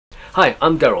Hi,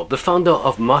 I'm Daryl, the founder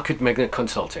of Market Magnet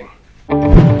Consulting.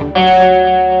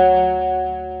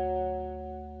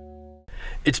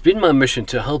 It's been my mission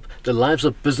to help the lives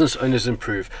of business owners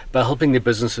improve by helping their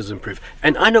businesses improve.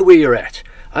 And I know where you're at.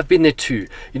 I've been there too.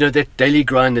 You know, that daily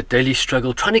grind, that daily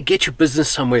struggle, trying to get your business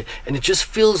somewhere, and it just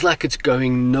feels like it's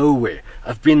going nowhere.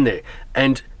 I've been there,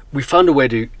 and we found a way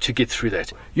to get through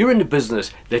that. You're in a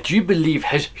business that you believe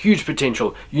has huge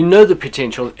potential. You know the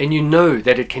potential, and you know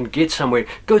that it can get somewhere,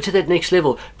 go to that next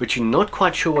level, but you're not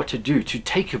quite sure what to do to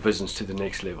take your business to the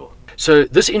next level. So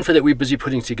this info that we're busy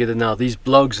putting together now, these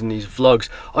blogs and these vlogs,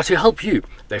 are to help you.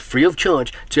 They're free of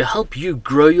charge to help you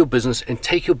grow your business and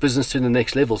take your business to the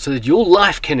next level so that your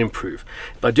life can improve.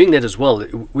 By doing that as well,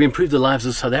 we improve the lives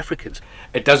of South Africans.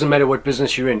 It doesn't matter what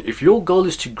business you're in. If your goal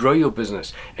is to grow your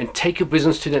business and take your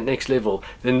business to that next level,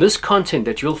 then this content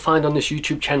that you'll find on this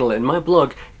YouTube channel and my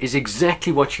blog is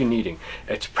exactly what you're needing.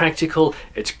 It's practical,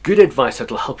 it's good advice that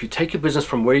will help you take your business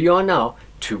from where you are now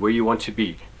to where you want to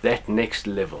be, that next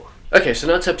level. Okay, so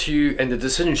now it's up to you and the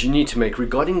decisions you need to make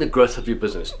regarding the growth of your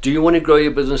business. Do you want to grow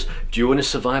your business? Do you want to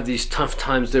survive these tough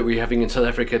times that we're having in South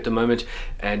Africa at the moment?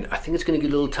 And I think it's going to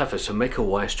get a little tougher, so make a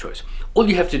wise choice. All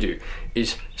you have to do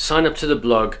is sign up to the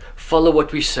blog, follow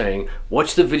what we're saying,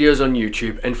 watch the videos on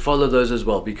YouTube, and follow those as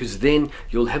well, because then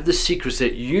you'll have the secrets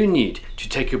that you need to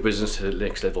take your business to the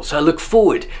next level. So I look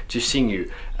forward to seeing you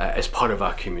as part of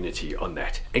our community on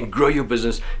that. And grow your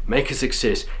business, make a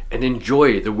success, and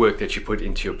enjoy the work that you put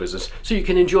into your business so you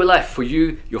can enjoy life for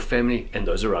you, your family, and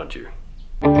those around you.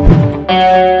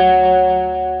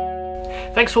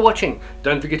 Thanks for watching.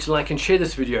 Don't forget to like and share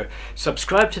this video.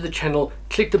 Subscribe to the channel,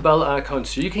 click the bell icon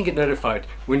so you can get notified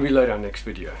when we load our next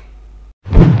video.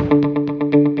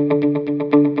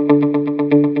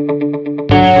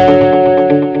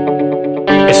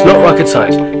 It's not rocket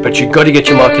science, but you've got to get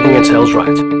your marketing and sales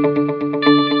right.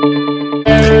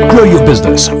 Grow your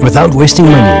business without wasting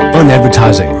money on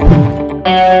advertising.